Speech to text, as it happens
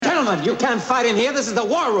gentlemen, you can't fight in here. This is the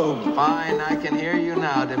war room. Fine, I can hear you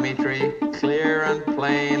now, Dimitri. Clear and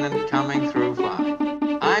plain and coming through fine.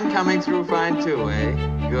 I'm coming through fine too,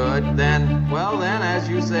 eh? Good. Then, as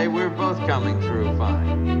you say, we're both coming through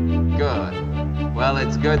fine. Good. Well,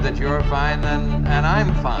 it's good that you're fine and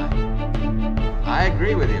I'm fine. I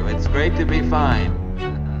agree with you. It's great to be fine.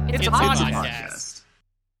 It's a podcast.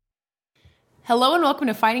 Hello and welcome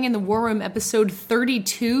to Fighting in the War Room, episode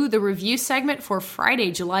 32, the review segment for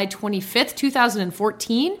Friday, July 25th,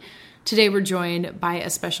 2014. Today we're joined by a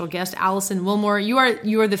special guest, Alison Willmore.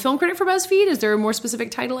 You are the film critic for Buzzfeed. Is there a more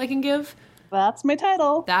specific title I can give? That's my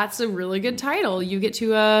title. That's a really good title. You get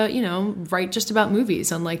to, write just about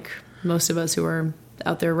movies, unlike most of us who are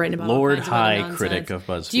out there writing about Lord all kinds High of other Critic nonsense.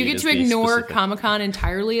 of Buzzfeed. Do you get to ignore Comic-Con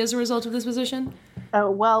entirely as a result of this position?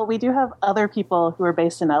 Well, we do have other people who are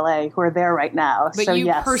based in LA who are there right now. But so you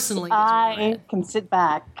yes, personally get to I can sit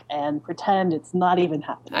back and pretend it's not even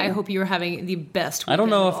happening. I hope you are having the best weekend I don't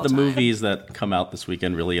know of if all the time. movies that come out this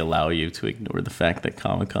weekend really allow you to ignore the fact that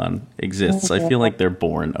Comic-Con exists. I feel like they're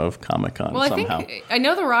born of Comic-Con somehow. I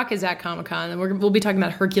know The Rock is at Comic-Con, and we'll be talking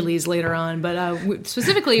about Hercules later on, but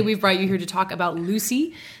specifically we've brought you here to talk about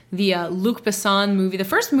Lucy, the Luc Besson movie. The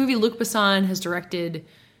first movie Luc Besson has directed...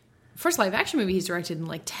 First live-action movie he's directed in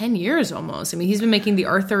like 10 years almost. I mean, he's been making the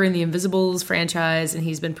Arthur and the Invisibles franchise, and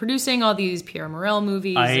he's been producing all these Pierre Morel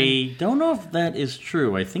movies. I don't know if that is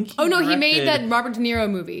true. I think he made that Robert De Niro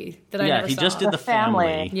movie that I never saw. Yeah, he just did The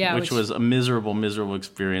Family, yeah, which was a miserable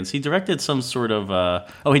experience. He directed some sort of...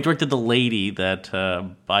 he directed The Lady, that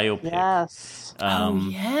biopic. Yes.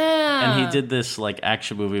 Yeah. And he did this like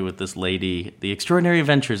action movie with this lady, The Extraordinary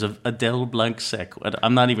Adventures of Adele Blanc-Sec.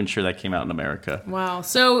 I'm not even sure that came out in America. Wow.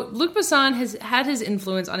 So Luc Besson has had his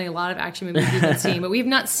influence on a lot of action movies we've been seeing, but we have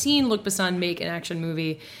not seen Luc Besson make an action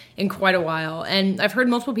movie in quite a while. And I've heard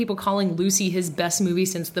multiple people calling Lucy his best movie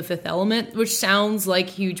since The Fifth Element, which sounds like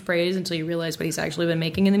huge praise until you realize what he's actually been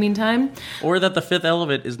making in the meantime. Or that The Fifth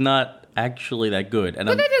Element is not actually that good. But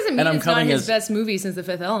that doesn't mean it's not his best movie since The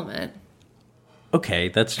Fifth Element. Okay,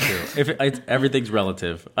 that's true. Everything's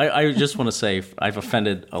relative. I just want to say I've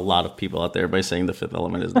offended a lot of people out there by saying The Fifth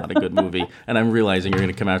Element is not a good movie, and I'm realizing you're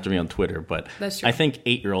going to come after me on Twitter, but that's true. I think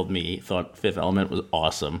 8-year-old me thought Fifth Element was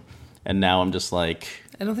awesome, and now I'm just like...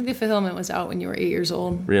 I don't think The Fifth Element was out when you were 8 years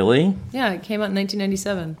old. Really? Yeah, it came out in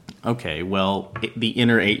 1997. Okay, well, the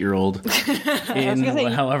inner 8-year-old,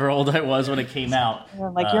 however old I was when it came out.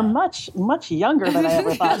 You're much, much younger than I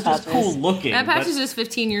ever thought. It was cool looking. That Patch is just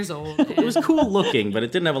 15 years old. It was cool looking, but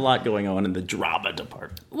it didn't have a lot going on in the drama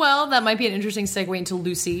department. Well, that might be an interesting segue into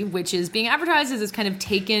Lucy, which is being advertised as this kind of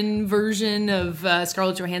taken version of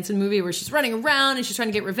Scarlett Johansson movie where she's running around and she's trying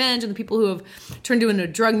to get revenge on the people who have turned her into a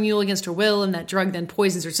drug mule against her will, and that drug then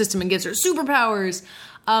poisons her system and gives her superpowers.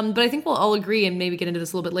 But I think we'll all agree, and maybe get into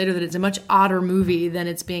this a little bit later, that it's a much odder movie than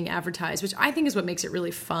it's being advertised, which I think is what makes it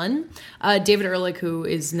really fun. David Ehrlich, who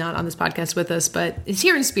is not on this podcast with us, but is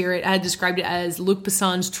here in spirit, had described it as Luc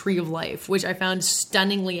Besson's Tree of Life, which I found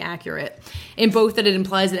stunningly accurate in both that it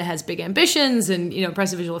implies that it has big ambitions and,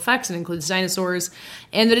 impressive visual effects and includes dinosaurs,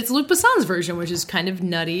 and that it's Luc Besson's version, which is kind of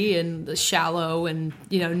nutty and shallow and,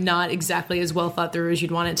 not exactly as well thought through as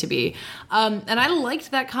you'd want it to be. And I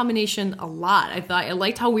liked that combination a lot. I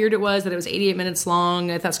liked how weird it was that it was 88 minutes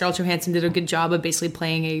long. I thought Scarlett Johansson did a good job of basically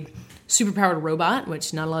playing a superpowered robot,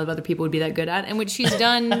 which not a lot of other people would be that good at, and which she's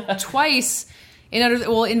done twice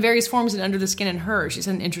in various forms in Under the Skin and Her. She's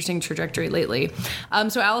had an interesting trajectory lately.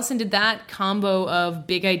 So Alison, did that combo of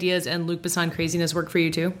big ideas and Luc Besson craziness work for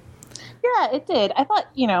you too? Yeah, it did. I thought,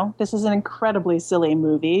 this is an incredibly silly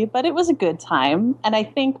movie, but it was a good time. And I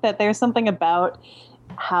think that there's something about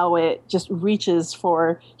how it just reaches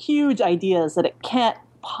for huge ideas that it can't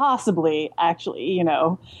possibly actually,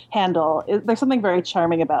 handle. There's something very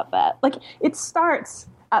charming about that. Like, it starts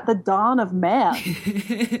at the dawn of man.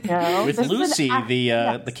 With Lucy,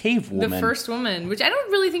 the cave woman. The first woman, which I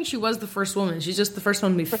don't really think she was the first woman. She's just the first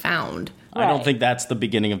one we found. I don't think that's the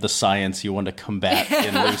beginning of the science you want to combat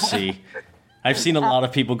in Lucy. I've seen a lot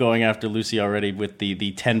of people going after Lucy already with the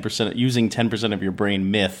 10%, using 10% of your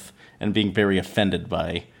brain myth and being very offended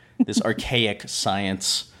by this archaic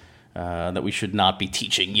science that we should not be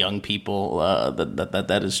teaching young people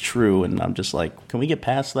that is true. And I'm just like, can we get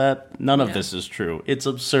past that? None of this is true. It's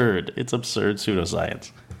absurd. It's absurd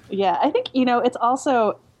pseudoscience. Yeah, I think, it's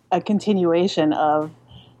also a continuation of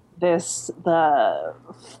the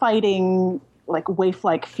fighting, like,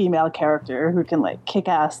 waif-like female character who can, like, kick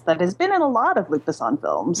ass that has been in a lot of Luc Besson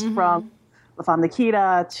films, from La Femme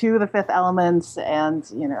Nikita to The Fifth Element and,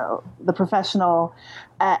 The Professional.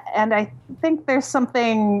 And I think there's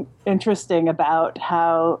something interesting about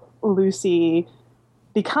how Lucy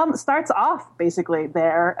starts off basically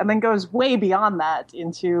there and then goes way beyond that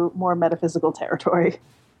into more metaphysical territory.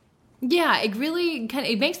 Yeah, it really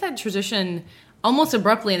it makes that transition almost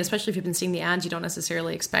abruptly, and especially if you've been seeing the ads, you don't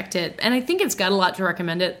necessarily expect it. And I think it's got a lot to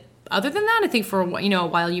recommend it. Other than that, I think for a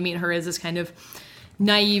while you meet her as this kind of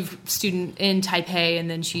naive student in Taipei, and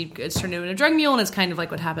then she gets turned into a drug mule, and it's kind of like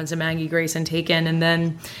what happens to Maggie Grace in Taken, and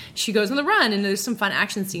then she goes on the run, and there's some fun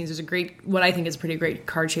action scenes. There's a great, what I think is a pretty great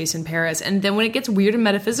car chase in Paris, and then when it gets weird and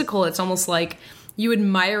metaphysical, it's almost like you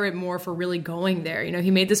admire it more for really going there. You know, he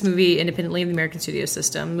made this movie independently of the American studio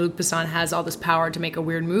system. Luc Besson has all this power to make a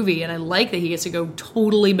weird movie, and I like that he gets to go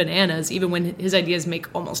totally bananas, even when his ideas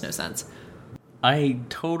make almost no sense. I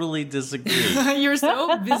totally disagree. You're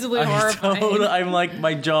so visibly horrified. I'm like,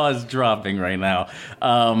 my jaw is dropping right now.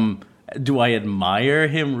 Do I admire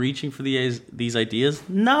him reaching for these ideas?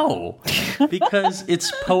 No, because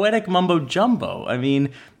it's poetic mumbo jumbo. I mean,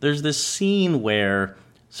 there's this scene where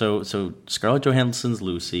so Scarlett Johansson's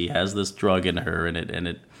Lucy has this drug in her, and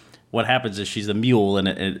it what happens is she's a mule,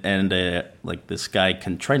 and like this guy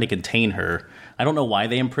trying to contain her. I don't know why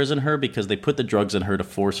they imprison her, because they put the drugs in her to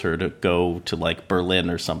force her to go to like Berlin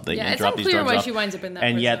or something. Yeah, and it's drop these unclear drugs why off. she winds up in that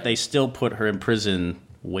and prison. Yet they still put her in prison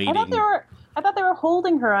waiting. I thought they were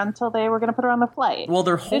holding her until they were going to put her on the flight. Well,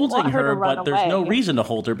 they're holding her, but there's no reason to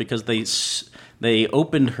hold her, because they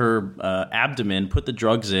opened her abdomen, put the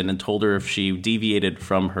drugs in, and told her if she deviated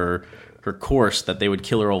from her course that they would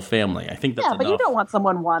kill her whole family. I think that's enough. But you don't want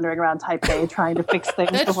someone wandering around Taipei trying to fix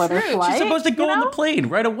things before their flight. She's supposed to go on the plane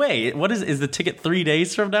right away. What is the ticket 3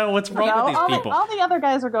 days from now? What's wrong with these people? All the other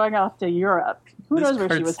guys are going off to Europe. Who knows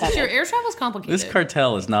where she was headed? Sure, air travel's complicated. This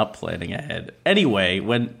cartel is not planning ahead. Anyway,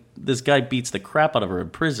 when this guy beats the crap out of her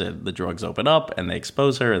in prison, the drugs open up and they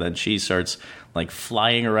expose her, and then she starts like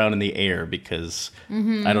flying around in the air because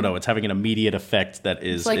I don't know, it's having an immediate effect that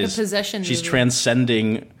is it's like a possession. She's movie.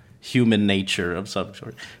 Transcending human nature of some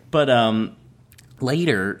sort. But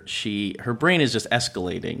later, her brain is just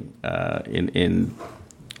escalating in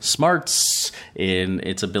smarts, in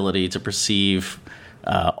its ability to perceive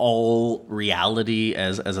all reality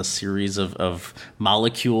as a series of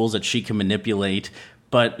molecules that she can manipulate.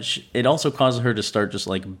 But it also causes her to start just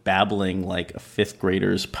like babbling like a fifth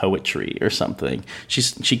grader's poetry or something.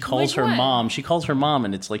 She calls her mom. She calls her mom,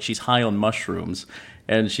 and it's like she's high on mushrooms.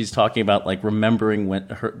 And she's talking about like remembering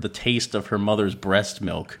the taste of her mother's breast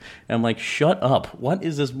milk. And I'm like, shut up! What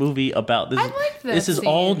is this movie about? This is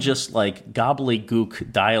all just like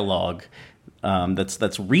gobbledygook dialogue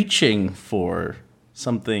that's reaching for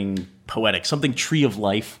something poetic, something tree of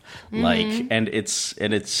life like, and it's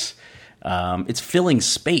filling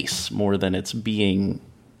space more than it's being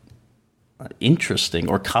interesting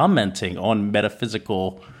or commenting on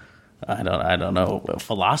metaphysical. I don't know,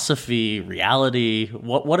 philosophy, reality.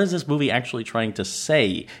 What is this movie actually trying to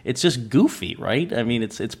say? It's just goofy, right? I mean,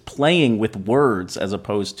 it's playing with words as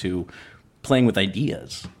opposed to playing with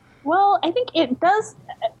ideas. Well, I think it does.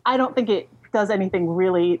 I don't think it does anything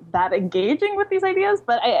really that engaging with these ideas,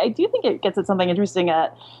 but I do think it gets at something interesting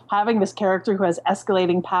at having this character who has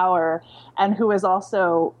escalating power and who has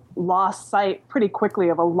also lost sight pretty quickly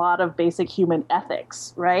of a lot of basic human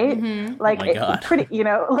ethics, right? Like, oh my God.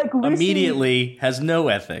 Like Lucy immediately has no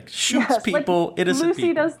ethics, shoots people, innocent Lucy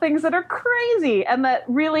people. does things that are crazy and that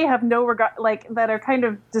really have no regard, like that are kind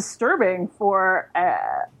of disturbing for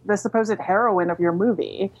the supposed heroine of your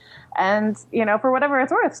movie. And, for whatever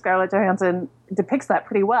it's worth, Scarlett Johansson depicts that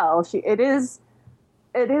pretty well. It is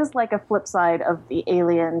like a flip side of the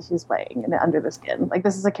alien she's playing in Under the Skin. Like,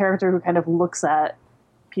 this is a character who kind of looks at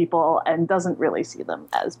people and doesn't really see them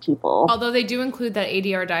as people. Although they do include that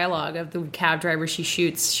ADR dialogue of the cab driver she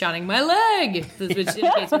shoots shouting, "My leg!" which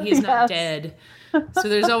indicates that he's not dead. So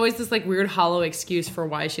there's always this like weird hollow excuse for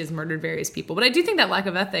why she has murdered various people. But I do think that lack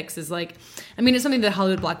of ethics is like, I mean, it's something that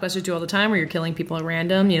Hollywood blockbusters do all the time where you're killing people at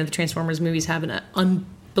random. The Transformers movies have an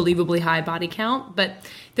unbelievably high body count, but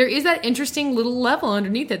there is that interesting little level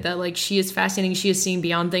underneath it that like she is fascinating. She is seeing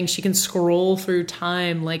beyond things. She can scroll through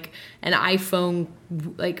time like an iPhone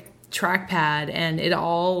like trackpad, and it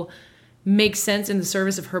all makes sense in the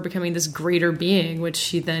service of her becoming this greater being, which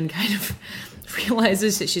she then kind of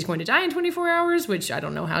realizes that she's going to die in 24 hours, which I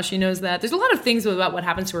don't know how she knows that. There's a lot of things about what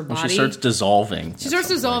happens to her body. She starts dissolving.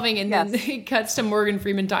 And then it cuts to Morgan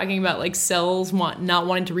Freeman talking about like cells not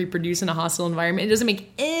wanting to reproduce in a hostile environment. It doesn't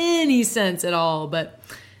make any sense at all, but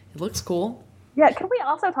it looks cool. Yeah, can we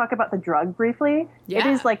also talk about the drug briefly? Yeah.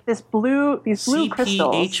 It is like these blue crystals.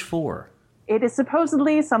 CPH4. It is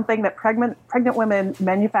supposedly something that pregnant women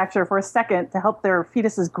manufacture for a second to help their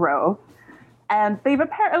fetuses grow. And they've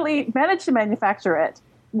apparently managed to manufacture it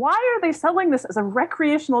why are they selling this as a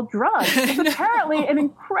recreational drug? It's apparently an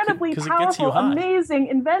incredibly 'Cause it gets you powerful, high. amazing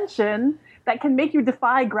invention that can make you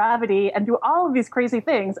defy gravity and do all of these crazy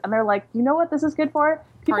things. And they're like, you know what this is good for?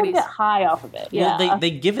 People Parties. get high off of it. Well, Yeah. they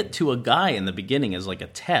give it to a guy in the beginning as like a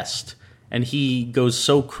test, and he goes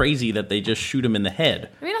so crazy that they just shoot him in the head.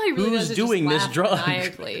 I mean, all he really Who's does is doing just this laugh drug?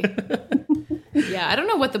 maniacally. Yeah, I don't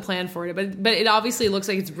know what the plan for it, but it obviously looks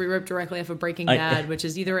like it's ripped directly off of Breaking Bad, which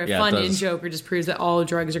is either a Yeah, it fun does. in-joke or just proves that all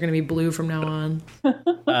drugs are going to be blue from now on.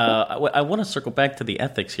 I want to circle back to the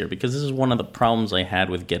ethics here, because this is one of the problems I had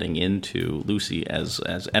with getting into Lucy as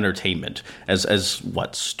entertainment, as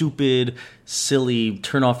what, stupid, silly,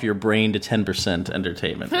 turn off your brain to 10%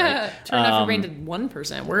 entertainment. Right? Turn off your brain to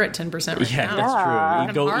 1%. We're at 10% right Yeah, now. that's true. Yeah.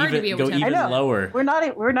 You go Hard to be even, able go to- I even know. lower. We're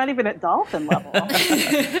not even at dolphin level.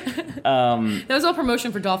 That was all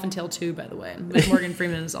promotion for Dolphin Tale 2, by the way, which Morgan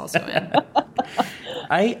Freeman is also in.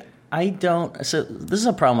 I don't. So this is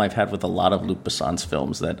a problem I've had with a lot of Luc Besson's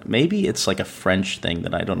films, that maybe it's like a French thing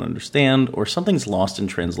that I don't understand, or something's lost in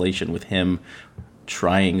translation with him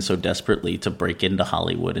trying so desperately to break into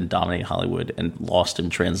Hollywood and dominate Hollywood, and lost in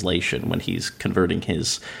translation when he's converting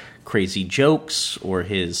his crazy jokes or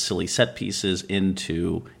his silly set pieces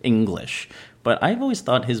into English. But I've always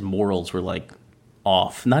thought his morals were like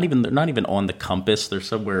off. They're not even on the compass. They're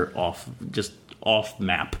somewhere off, just off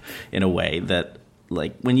map in a way that,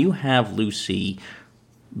 like, when you have Lucy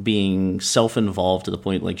being self-involved to the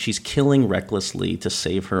point, like, she's killing recklessly to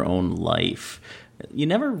save her own life, you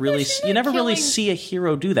never really see a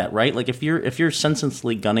hero do that, right? Like, if you're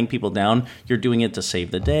senselessly gunning people down, you're doing it to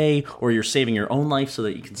save the day, or you're saving your own life so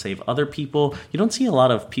that you can save other people. You don't see a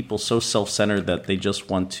lot of people so self-centered that they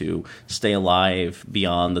just want to stay alive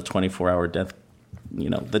beyond the 24-hour death,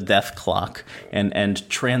 the death clock, and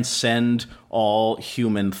transcend all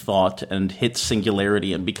human thought and hit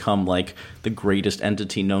singularity and become like the greatest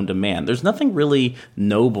entity known to man. There's nothing really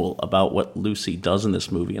noble about what Lucy does in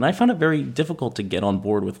this movie, and I found it very difficult to get on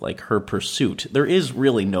board with like her pursuit. There is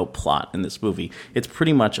really no plot in this movie. It's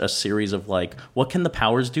pretty much a series of like, what can the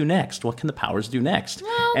powers do next? What can the powers do next?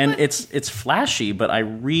 And it's flashy, but I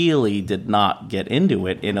really did not get into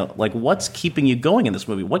it. Like, what's keeping you going in this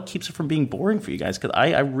movie? What keeps it from being boring for you guys? Because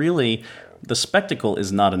I really, the spectacle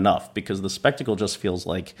is not enough, because the spectacle just feels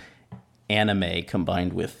like anime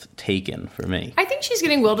combined with Taken for me. I think she's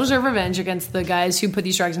getting well-deserved revenge against the guys who put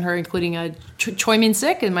these drugs in her, including Choi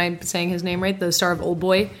Min-sik, am I saying his name right? The star of Old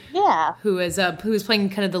Boy. Yeah. Who is playing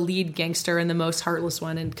kind of the lead gangster and the most heartless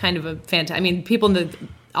one, and kind of a fantastic. I mean, people in the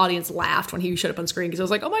audience laughed when he showed up on screen, because I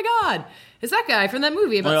was like, oh my god, it's that guy from that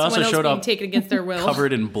movie about someone else being taken against their will.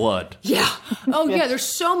 Covered in blood. Yeah. Oh yeah, there's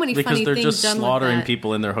so many funny things done with that. Because they're just slaughtering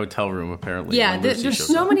people in their hotel room, apparently. Yeah, there's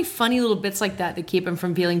so many funny little bits like that keep him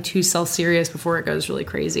from feeling too self-serious before it goes really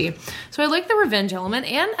crazy. So I like the revenge element,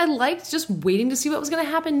 and I liked just waiting to see what was going to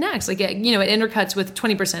happen next. Like, it intercuts with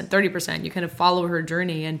 20%, 30%. You kind of follow her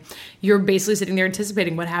journey, and you're basically sitting there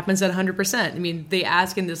anticipating what happens at 100%. I mean, they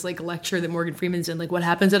ask in this like lecture that Morgan Freeman's in, like, what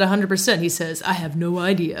happens at 100%? He says, I have no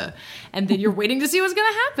idea. And then you're waiting to see what's going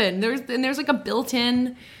to happen. There's like a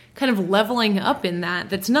built-in kind of leveling up in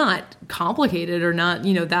that's not complicated or not,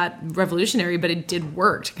 that revolutionary, but it did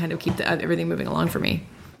work to kind of keep everything moving along for me.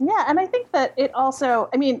 Yeah, and I think that it also,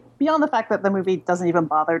 I mean, beyond the fact that the movie doesn't even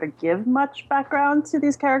bother to give much background to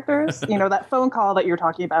these characters, that phone call that you're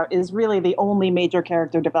talking about is really the only major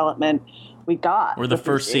character development we got. Or the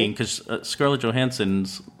first scene, because Scarlett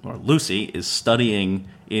Johansson's, or Lucy, is studying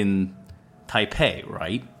in Taipei,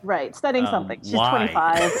 right? Right, studying something. She's why?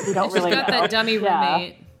 25. We don't really know. She's got that dummy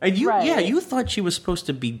roommate. And you thought she was supposed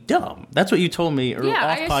to be dumb. That's what you told me off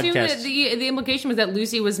I assumed podcast. that the implication was that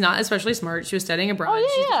Lucy was not especially smart. She was studying abroad. Oh, yeah,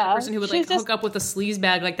 She's the kind yeah. of person who would hook up with a slease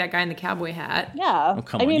bag like that guy in the cowboy hat. Yeah. Oh,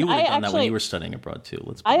 come on. You would have done that when you were studying abroad, too.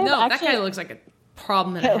 That guy looks like a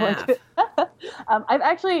problem and a half.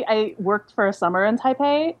 I worked for a summer in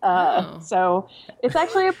Taipei, so it's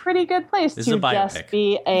actually a pretty good place to just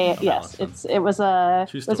be it was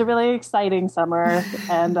a really exciting summer,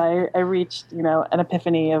 and I reached an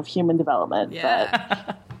epiphany of human development. Yeah.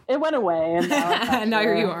 But it went away, and now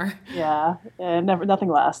here you are. Yeah, nothing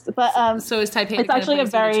lasts. But so is Taipei? It's actually a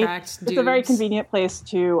very convenient place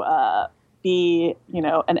to be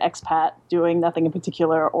an expat doing nothing in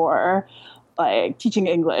particular, or like teaching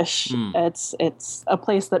English. It's a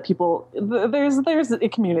place that people there's a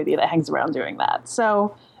community that hangs around doing that.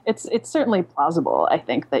 So it's certainly plausible, I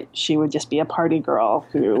think, that she would just be a party girl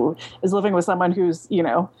who is living with someone who's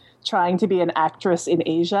trying to be an actress in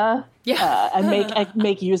Asia and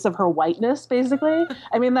make use of her whiteness, basically.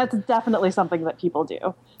 I mean, that's definitely something that people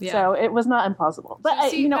do. Yeah. So it was not impossible. But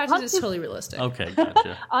Patches is totally realistic. Okay,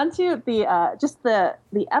 gotcha. Onto the just the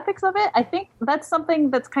ethics of it. I think that's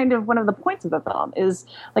something that's kind of one of the points of the film is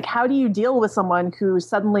like, how do you deal with someone who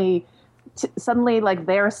suddenly like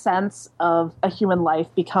their sense of a human life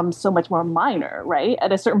becomes so much more minor, right?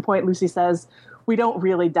 At a certain point, Lucy says, "We don't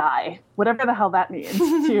really die," whatever the hell that means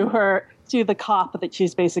to the cop that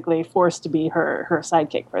she's basically forced to be her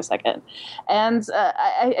sidekick for a second. And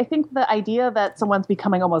I think the idea that someone's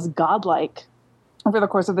becoming almost godlike over the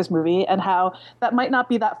course of this movie, and how that might not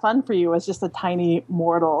be that fun for you as just a tiny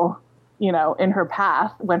mortal, in her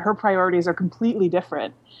path when her priorities are completely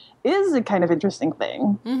different, is a kind of interesting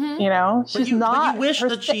thing. Mm-hmm. She's not. But you wish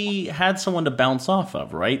that she had someone to bounce off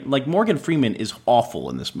of, right? Like Morgan Freeman is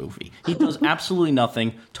awful in this movie. He does absolutely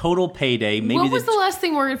nothing. Total payday. Maybe what was the last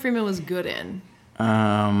thing Morgan Freeman was good in?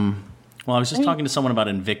 Well, I was just talking to someone about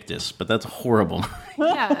Invictus, but that's horrible.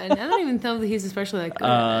 Yeah, and I don't even know that he's especially that good.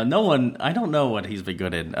 I don't know what he's been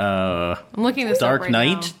good in. I'm looking this up right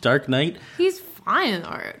now. Dark Knight. He's fine in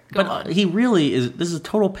art. Go on. He really is. This is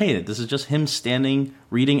total pain. This is just him standing,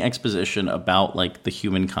 reading exposition about like the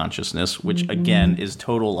human consciousness, which again is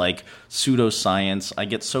total like pseudo-science. I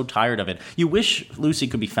get so tired of it. You wish Lucy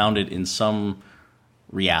could be founded in some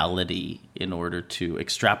reality in order to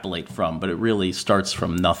extrapolate from, but it really starts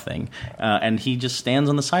from nothing. And he just stands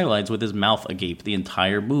on the sidelines with his mouth agape the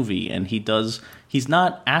entire movie, and he's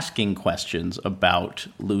not asking questions about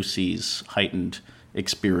Lucy's heightened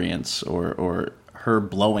experience or her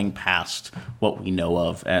blowing past what we know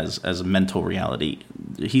of as a mental reality.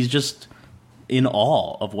 He's just in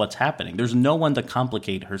awe of what's happening. There's no one to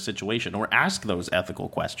complicate her situation or ask those ethical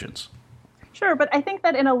questions. Sure, but I think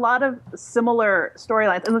that in a lot of similar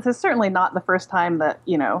storylines, and this is certainly not the first time that,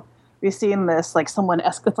 we've seen this, like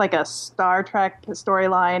it's like a Star Trek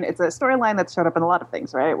storyline. It's a storyline that's showed up in a lot of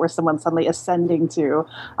things, right? Where someone's suddenly ascending to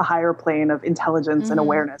a higher plane of intelligence and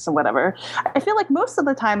awareness and whatever. I feel like most of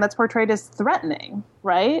the time that's portrayed as threatening,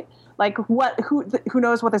 right? Like who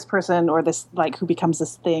knows what this person or this, like, who becomes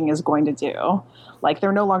this thing is going to do. Like,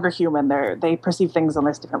 they're no longer human. They perceive things on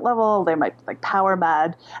this different level. They might be like power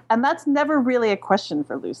mad. And that's never really a question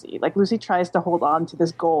for Lucy. Like, Lucy tries to hold on to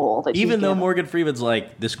this goal that even though Morgan Freeman's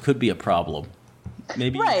like, this could be a problem.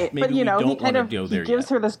 Maybe but we don't want to go there yet. He gives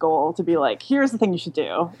her this goal to be like, here's the thing you should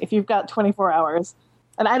do. If you've got 24 hours.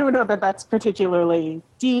 And I don't know that that's particularly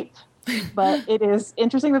deep, but it is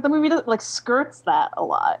interesting that the movie skirts that a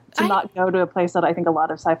lot to not go to a place that I think a lot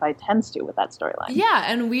of sci-fi tends to with that storyline. Yeah,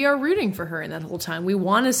 and we are rooting for her in that whole time. We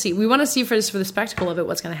want to see for the spectacle of it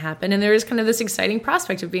what's going to happen, and there is kind of this exciting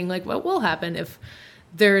prospect of being like, what will happen if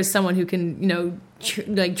there is someone who can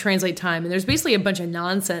translate time? And there's basically a bunch of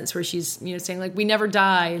nonsense where she's saying like, we never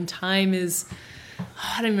die and time is.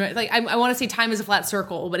 I don't even I want to say time is a flat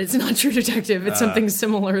circle, but it's not True Detective. It's something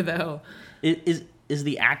similar though. Is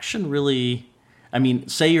the action really? I mean,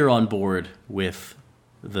 say you're on board with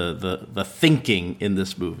the thinking in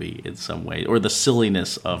this movie in some way, or the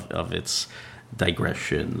silliness of its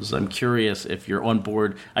digressions. I'm curious if you're on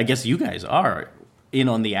board. I guess you guys are in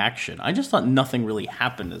on the action. I just thought nothing really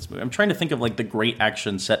happened in this movie. I'm trying to think of like the great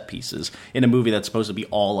action set pieces in a movie that's supposed to be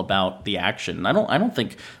all about the action. I don't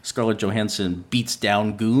think Scarlett Johansson beats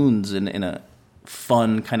down goons in a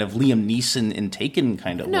fun kind of Liam Neeson in Taken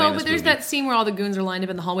kind of way. No, but there's that scene where all the goons are lined up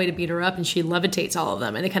in the hallway to beat her up, and she levitates all of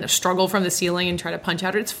them, and they kind of struggle from the ceiling and try to punch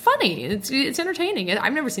at her. It's funny. It's entertaining.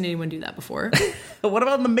 I've never seen anyone do that before. What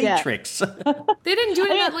about in The Matrix? Yeah. They didn't do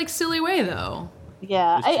it in that like silly way though.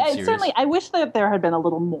 Yeah, I wish that there had been a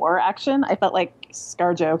little more action. I felt like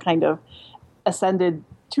ScarJo kind of ascended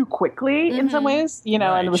too quickly in some ways, right.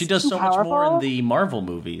 And it was she does so powerful. Much more in the Marvel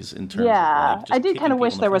movies in terms of I did kind of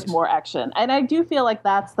wish there was more action. And I do feel like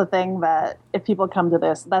that's the thing that if people come to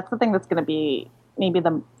this, that's the thing that's going to be maybe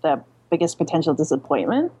the biggest potential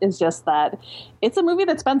disappointment, is just that it's a movie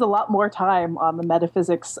that spends a lot more time on the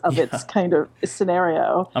metaphysics of its kind of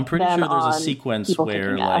scenario. I'm pretty sure there's a sequence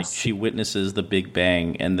where like she witnesses the Big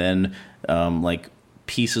Bang, and then like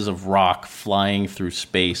pieces of rock flying through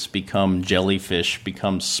space become jellyfish,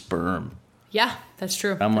 become sperm. Yeah, that's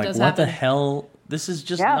true. I'm like, what the hell? This is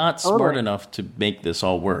just not smart enough to make this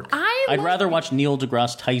all work. I'd rather watch Neil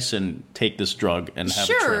deGrasse Tyson take this drug and have a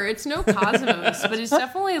trip. Sure, it's no Cosmos, but it's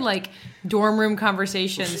definitely like dorm room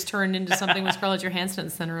conversations turned into something with Scarlett Johansson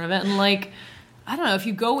at the center of it. And like, I don't know, if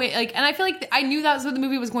you go like, and I feel like I knew that was what the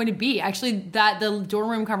movie was going to be. Actually, that the dorm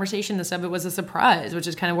room conversation of it was a surprise, which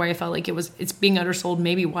is kind of why I felt like it's being undersold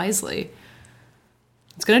maybe wisely.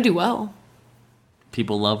 It's going to do well.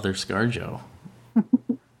 People love their ScarJo.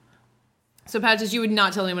 So, Patches, you would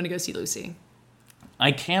not tell anyone to go see Lucy?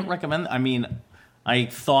 I can't recommend. I mean, I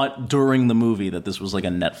thought during the movie that this was like a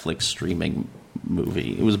Netflix streaming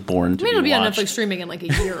movie. It was born to be it'll be on watched. Netflix streaming in like a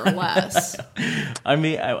year or less. I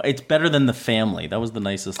mean, it's better than The Family. That was the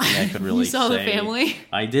nicest thing I could really say. You saw The Family?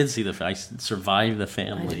 I did see I survived The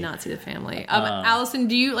Family. I did not see The Family. Alison,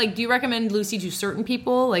 do you recommend Lucy to certain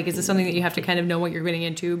people? Like, is this something that you have to kind of know what you're getting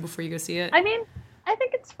into before you go see it? I mean, I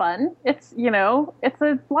think it's fun. It's, it's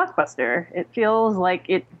a blockbuster. It feels like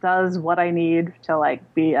it does what I need to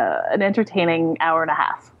like be an entertaining hour and a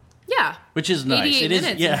half. Yeah. Which is nice. 88 It is,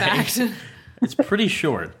 minutes, yeah, in fact. It's pretty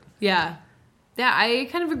short. Yeah. Yeah, I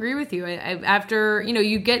kind of agree with you. After,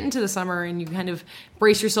 you get into the summer and you kind of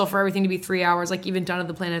brace yourself for everything to be 3 hours, like even Dawn of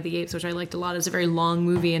the Planet of the Apes, which I liked a lot. It's a very long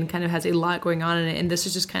movie and kind of has a lot going on in it. And this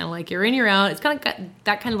is just kind of like, you're in, you're out. It's kind of got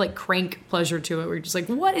that kind of like Crank pleasure to it, where you're just like,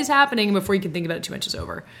 what is happening? Before you can think about it too much is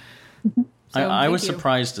over. So, I was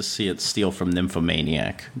surprised to see it steal from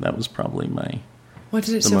Nymphomaniac. That was probably my... What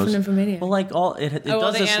did it steal from Nymphomaniac? Well, like it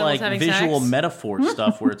does this like visual metaphor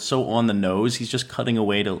stuff where it's so on the nose. He's just cutting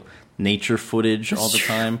away to nature footage all the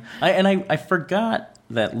time. I forgot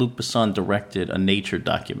that Luc Besson directed a nature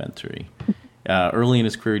documentary. Early in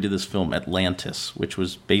his career, he did this film Atlantis, which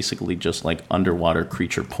was basically just like underwater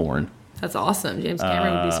creature porn. That's awesome. James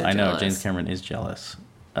Cameron would be so jealous. I know James Cameron is jealous,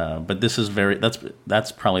 but this is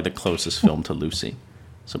that's probably the closest film to Lucy.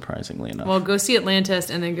 Surprisingly enough. Well, go see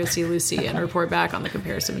Atlantis and then go see Lucy and report back on the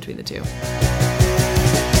comparison between the two.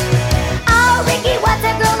 Oh, Ricky, what's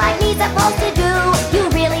a girl like me supposed to do? You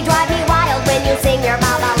really drive me wild when you sing your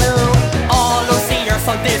Babaloo. Oh, Lucy, you're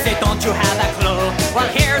so dizzy, don't you have a clue? Well,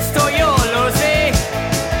 here's to you, Lucy.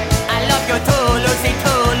 I love you too, Lucy.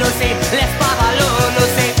 Let's Babaloo,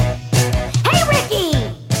 Lucy. Hey, Ricky!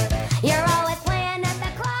 You're always playing at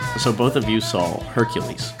the club. So both of you saw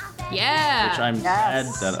Hercules. Yeah. Which I'm glad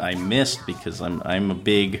that I missed because I'm a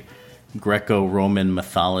big Greco-Roman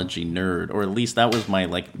mythology nerd, or at least that was my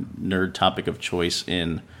like nerd topic of choice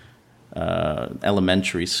in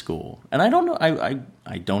elementary school. And I don't know,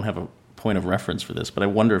 I don't have a point of reference for this, but I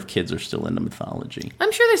wonder if kids are still into mythology.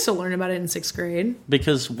 I'm sure they still learn about it in 6th grade.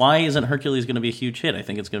 Because why isn't Hercules going to be a huge hit? I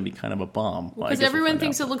think it's going to be kind of a bomb. Because everyone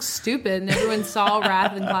thinks it looks stupid, and everyone saw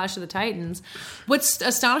Wrath and Clash of the Titans. What's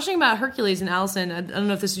astonishing about Hercules and Alison, I don't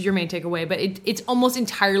know if this is your main takeaway, but it's almost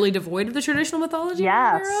entirely devoid of the traditional mythology.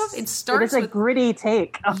 Yes. It starts with a gritty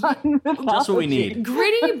take on mythology. That's what we need.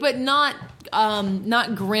 Gritty, but not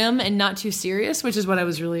grim and not too serious, which is what I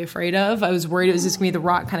was really afraid of. I was worried it was just going to be The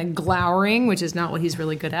Rock kind of glowering, which is not what he's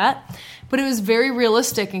really good at. But it was very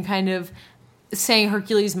realistic and kind of saying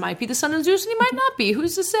Hercules might be the son of Zeus and he might not be.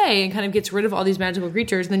 Who's to say? And kind of gets rid of all these magical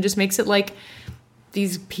creatures and then just makes it like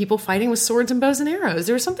these people fighting with swords and bows and arrows.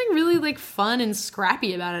 There was something really like fun and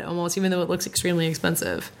scrappy about it almost, even though it looks extremely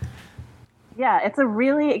expensive. Yeah, it's a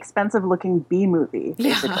really expensive looking B movie,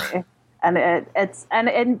 basically. Yeah.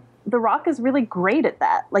 And The Rock is really great at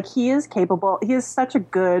that. Like, he is capable. He is such a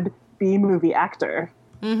good B-movie actor.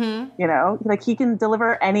 Mm-hmm. Like, he can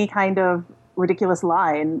deliver any kind of ridiculous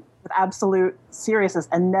line with absolute seriousness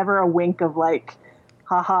and never a wink of, like,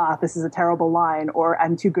 haha, this is a terrible line, or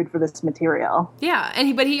I'm too good for this material. Yeah,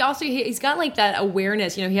 but he's got, like, that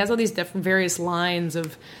awareness. He has all these different various lines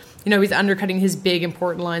of, he's undercutting his big,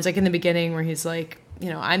 important lines, like in the beginning where he's like,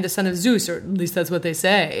 I'm the son of Zeus, or at least that's what they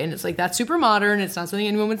say. And it's like, that's super modern. It's not something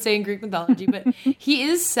anyone would say in Greek mythology, but he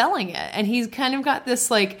is selling it. And he's kind of got this,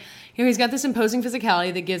 like, he's got this imposing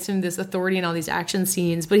physicality that gives him this authority in all these action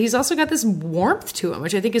scenes, but he's also got this warmth to him,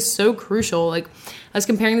 which I think is so crucial. Like, I was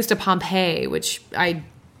comparing this to Pompeii, which I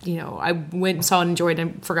went and saw and enjoyed,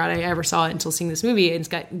 and forgot I ever saw it until seeing this movie. And it's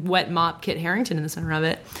got wet mop Kit Harington in the center of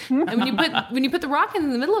it. And when you put The Rock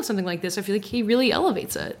in the middle of something like this, I feel like he really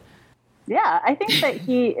elevates it. Yeah, I think that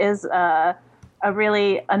he is a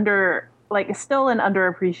really still an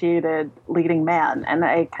underappreciated leading man, and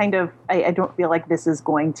I don't feel like this is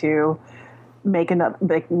going to make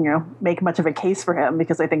much of a case for him,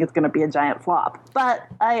 because I think it's going to be a giant flop. But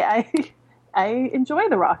I enjoy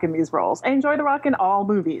The Rock in these roles. I enjoy The Rock in all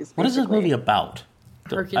movies. Basically. What is this movie about?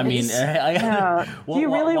 Hercules. I mean,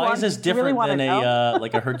 why is this different than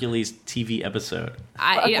a Hercules TV episode?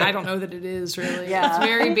 I don't know that it is really. Yeah. It's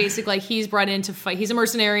very basic. Like, he's brought in to fight. He's a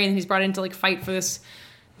mercenary, and he's brought in to like fight for this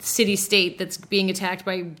city-state that's being attacked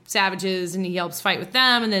by savages, and he helps fight with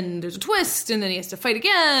them. And then there's a twist, and then he has to fight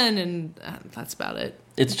again, and that's about it.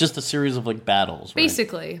 It's just a series of like battles, right?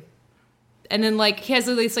 Basically. And then, like, he has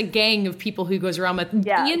this, like, gang of people who he goes around with.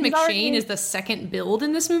 Yeah, Ian McShane is the second build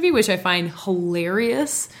in this movie, which I find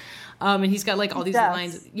hilarious. And he's got, like, all these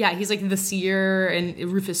lines. Yeah, he's, like, the seer, and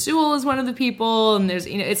Rufus Sewell is one of the people. And there's,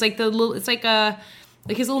 it's like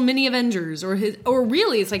like his little mini Avengers, or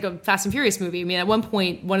really it's like a Fast and Furious movie. I mean, at one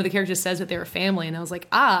point, one of the characters says that they're a family, and I was like,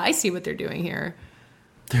 I see what they're doing here.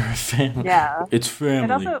 They're a family. Yeah. It's family.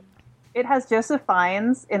 And also, it has Joseph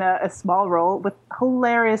Fiennes in a small role with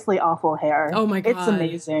hilariously awful hair. Oh my God. It's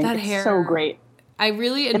amazing. That it's hair. so great. I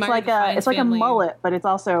really admire It's like a mullet, but it's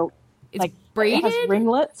also like braided. It has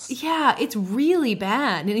ringlets. Yeah, it's really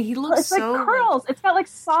bad, and he looks It's like so curls. It's got like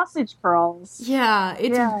sausage curls. Yeah,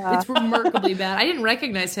 it's remarkably bad. I didn't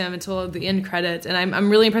recognize him until the end credits, and I'm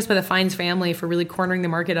really impressed by the Fiennes family for really cornering the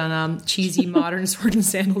market on cheesy modern sword and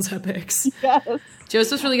sandals epics. Yes.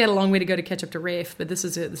 Joseph's really got a long way to go to catch up to Rafe, but this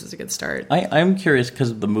is a good start. I'm curious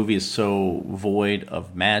because the movie is so void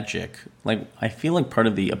of magic. Like, I feel like part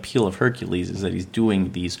of the appeal of Hercules is that he's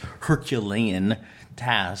doing these Herculean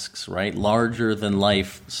tasks, right? Larger than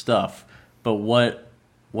life stuff. But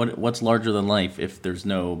what's larger than life if there's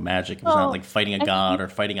no magic? If it's not like fighting a god or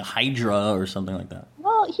fighting a hydra or something like that.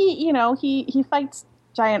 Well, he fights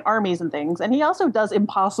giant armies and things, and he also does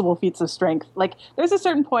impossible feats of strength. Like, there's a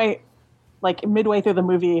certain point, like midway through the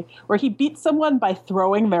movie, where he beats someone by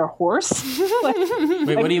throwing their horse.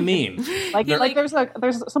 Wait, what do you mean? Like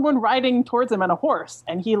there's someone riding towards him on a horse,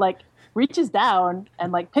 and he like reaches down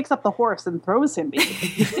and like picks up the horse and throws him.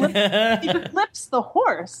 He flips the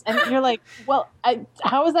horse, and you're like, well,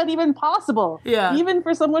 how is that even possible? Yeah. Even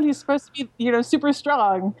for someone who's supposed to be, super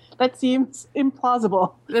strong, that seems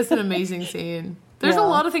implausible. That's an amazing scene. There's a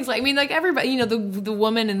lot of things like everybody, the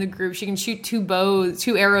woman in the group, she can shoot two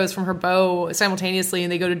arrows from her bow simultaneously,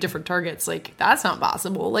 and they go to different targets. Like, that's not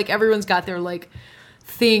possible. Like, everyone's got their like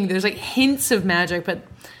thing. There's like hints of magic, but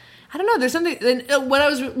I don't know. There's something. And what I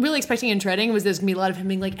was really expecting and dreading was there's gonna be a lot of him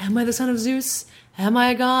being like, "Am I the son of Zeus? Am I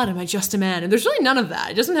a god? Am I just a man?" And there's really none of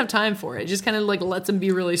that. It doesn't have time for it. It just kind of like lets him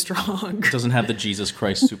be really strong. It doesn't have the Jesus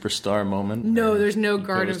Christ superstar moment. No, there's no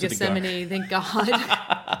Garden of Gethsemane. Thank God.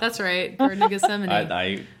 That's right, Garden of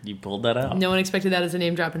Gethsemane. You pulled that out. No one expected that as a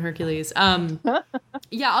name drop in Hercules.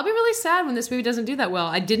 Yeah, I'll be really sad when this movie doesn't do that well.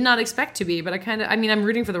 I did not expect to be, but I'm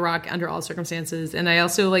rooting for The Rock under all circumstances, and I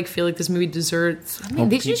also like feel like this movie deserves. I mean,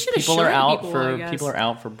 they just should have shown people are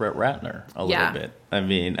out for Brett Ratner a little bit. I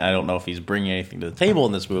mean, I don't know if he's bringing anything to the table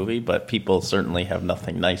in this movie, but people certainly have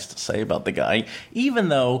nothing nice to say about the guy, even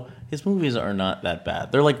though his movies are not that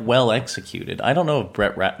bad. They're like well executed. I don't know if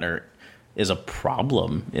Brett Ratner is a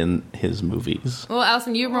problem in his movies. Well,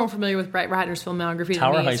 Alison, you're more familiar with Brett Ratner's filmography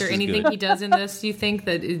than me. Is there anything he does in this, do you think,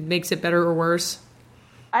 that it makes it better or worse?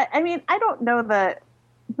 I mean, I don't know that.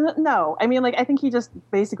 No. I mean, like, I think he just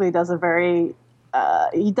basically does a very...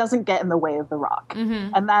 he doesn't get in the way of The Rock.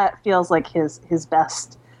 Mm-hmm. And that feels like his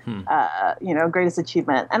best, greatest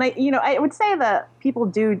achievement. And I would say that people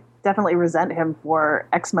do definitely resent him for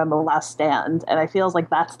X-Men: The Last Stand, and I feels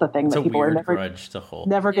like that's the thing that people are never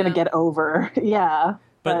going to get over. Yeah.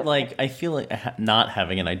 But like, I feel like not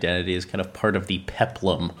having an identity is kind of part of the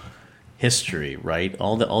peplum history, right?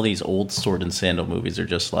 All these old sword and sandal movies are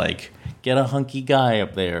just like, get a hunky guy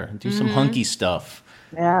up there, do some hunky stuff.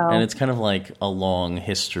 Yeah. And it's kind of like a long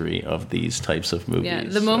history of these types of movies. Yeah,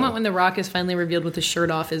 the moment when The Rock is finally revealed with his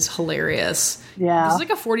shirt off is hilarious. Yeah. He's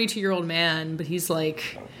like a 42-year-old man, but he's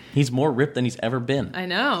like... He's more ripped than he's ever been. I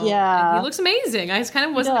know. Yeah. And he looks amazing. I just kind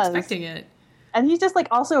of wasn't expecting it. And he's just like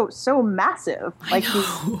also so massive. Like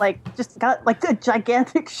he's like just got like the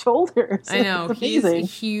gigantic shoulders. I know. It's he's amazing. a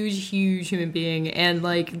huge human being. And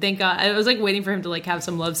like, thank God. I was like waiting for him to like have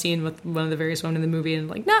some love scene with one of the various women in the movie, and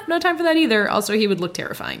like, no time for that either. Also, he would look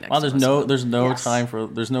terrifying next to us. There's no time for,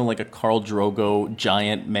 there's no like a Khal Drogo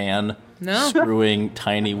giant man screwing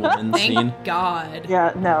tiny woman scene. Thank God.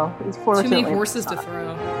 Yeah, no. It's too many horses to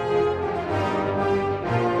throw.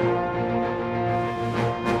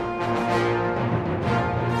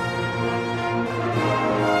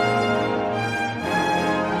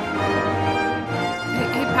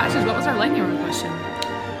 What was our lightning round question?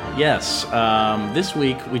 Yes. This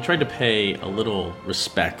week, we tried to pay a little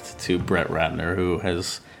respect to Brett Ratner, who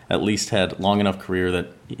has at least had long enough career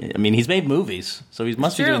that, I mean, he's made movies, so he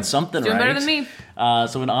must be doing something right. Doing better than me.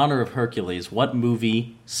 So in honor of Hercules, what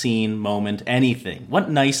movie, scene, moment, anything, what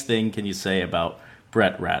nice thing can you say about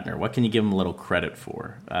Brett Ratner? What can you give him a little credit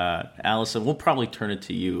for? Alison, we'll probably turn it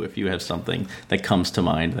to you if you have something that comes to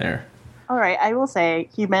mind there. All right. I will say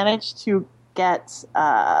he managed to get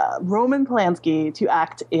Roman Polanski to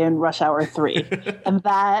act in Rush Hour 3. And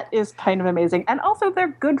that is kind of amazing. And also,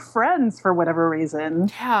 they're good friends for whatever reason.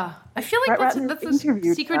 Yeah. I feel like that's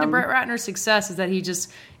the secret to Brett Ratner's success is that he just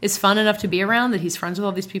is fun enough to be around, that he's friends with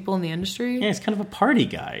all these people in the industry. Yeah, he's kind of a party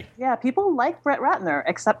guy. Yeah, people like Brett Ratner,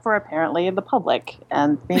 except for apparently the public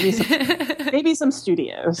and maybe some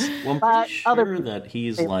studios. Well, I'm pretty sure that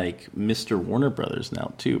he's like Mr. Warner Brothers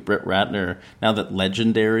now, too. Brett Ratner, now that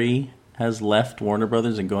Legendary has left Warner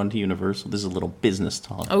Brothers and gone to Universal. This is a little business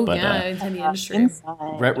talk. Oh, but, yeah, into the industry.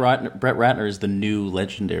 Brett Ratner is the new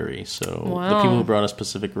Legendary. So the people who brought us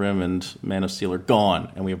Pacific Rim and Man of Steel are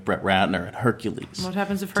gone, and we have Brett Ratner and Hercules. What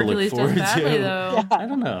happens if Hercules does badly, though? Yeah. I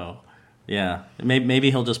don't know. Yeah,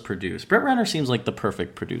 maybe he'll just produce. Brett Ratner seems like the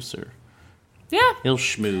perfect producer. Yeah. He'll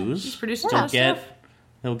schmooze. He's produced stuff.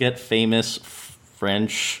 He'll get famous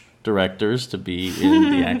French directors to be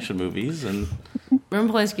in the action movies, and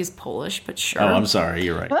Roman Polanski is Polish, but sure. Oh, I'm sorry,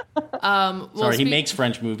 you're right. He makes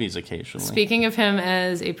French movies occasionally. Speaking of him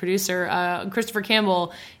as a producer, Christopher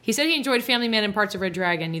Campbell, he said he enjoyed Family Man and parts of Red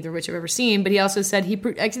Dragon, neither of which I've ever seen, but he also said he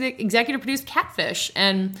executive produced Catfish.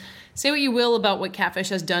 And say what you will about what Catfish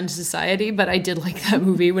has done to society, but I did like that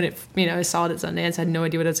movie when I saw it at Sundance. I had no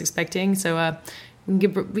idea what I was expecting, so we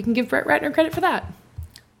can give Brett Ratner credit for that.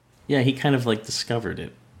 Yeah, he kind of discovered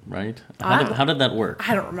it. Right? How did that work?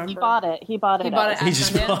 I don't remember. He bought it. He bought it at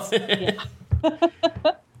Sundance.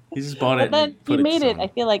 He just bought it. But then he made it. I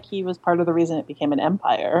feel like he was part of the reason it became an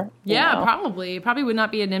empire. Yeah, probably. It probably would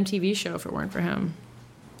not be an MTV show if it weren't for him.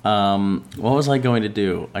 What was I going to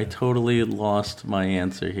do? I totally lost my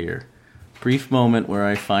answer here. Brief moment where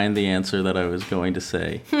I find the answer that I was going to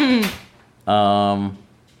say.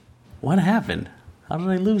 What happened? How did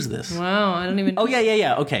I lose this? Wow, I don't even know. Oh,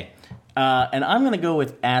 yeah. Okay. And I'm going to go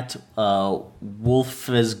with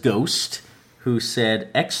 @Wolf's Ghost, who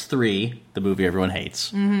said X3, the movie everyone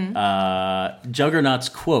hates. Mm-hmm. Juggernaut's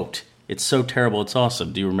quote, "It's so terrible, it's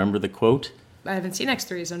awesome." Do you remember the quote? I haven't seen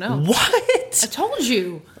X3, so no. What? I told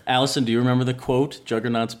you. Allison, do you remember the quote?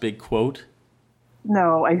 Juggernaut's big quote?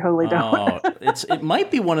 No, I totally don't. It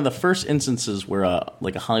might be one of the first instances where a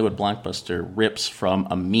Hollywood blockbuster rips from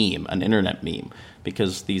a meme, an internet meme,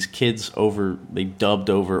 because these kids they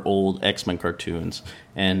dubbed over old X-Men cartoons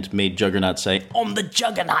and made Juggernaut say, "I'm the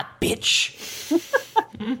Juggernaut, bitch."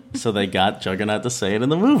 So they got Juggernaut to say it in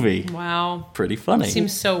the movie. Wow. Pretty funny.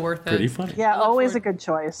 Seems so worth it. Pretty funny. Yeah, always a good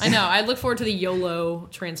choice. I know. I look forward to the YOLO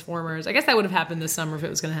Transformers. I guess that would have happened this summer if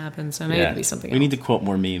it was going to happen, so maybe it'll be something else. We need to quote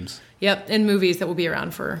more memes. Yep, and movies that will be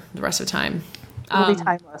around for the rest of the time. It'll be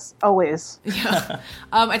timeless, always. Yeah.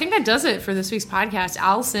 I think that does it for this week's podcast.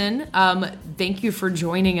 Allison, thank you for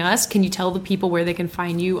joining us. Can you tell the people where they can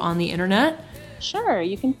find you on the internet? Sure.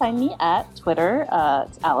 You can find me at Twitter.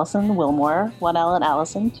 It's Alison Willmore. 1 L in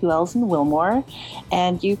Allison, 2 L's in Willmore.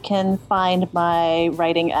 And you can find my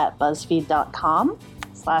writing at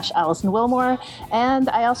buzzfeed.com/Alison Willmore. And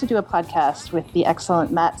I also do a podcast with the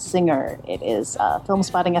excellent Matt Singer. It is Film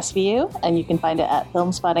Spotting SVU, and you can find it at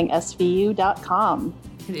filmspottingsvu.com.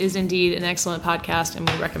 It is indeed an excellent podcast, and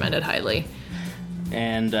we recommend it highly.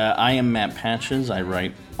 And I am Matt Patches. I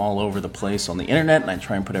write all over the place on the internet, and I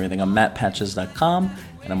try and put everything on mattpatches.com.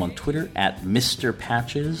 And I'm on Twitter at Mr.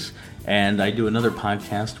 Patches. And I do another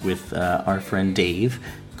podcast with our friend Dave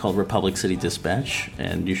called Republic City Dispatch,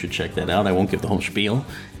 and you should check that out. I won't give the whole spiel.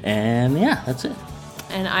 And yeah, that's it.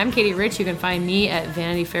 And I'm Katey Rich. You can find me at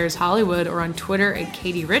Vanity Fair's Hollywood or on Twitter at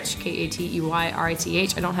Katey Rich,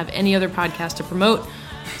 KateyRich. I don't have any other podcast to promote,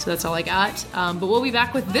 so that's all I got. But we'll be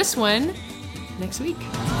back with this one next week.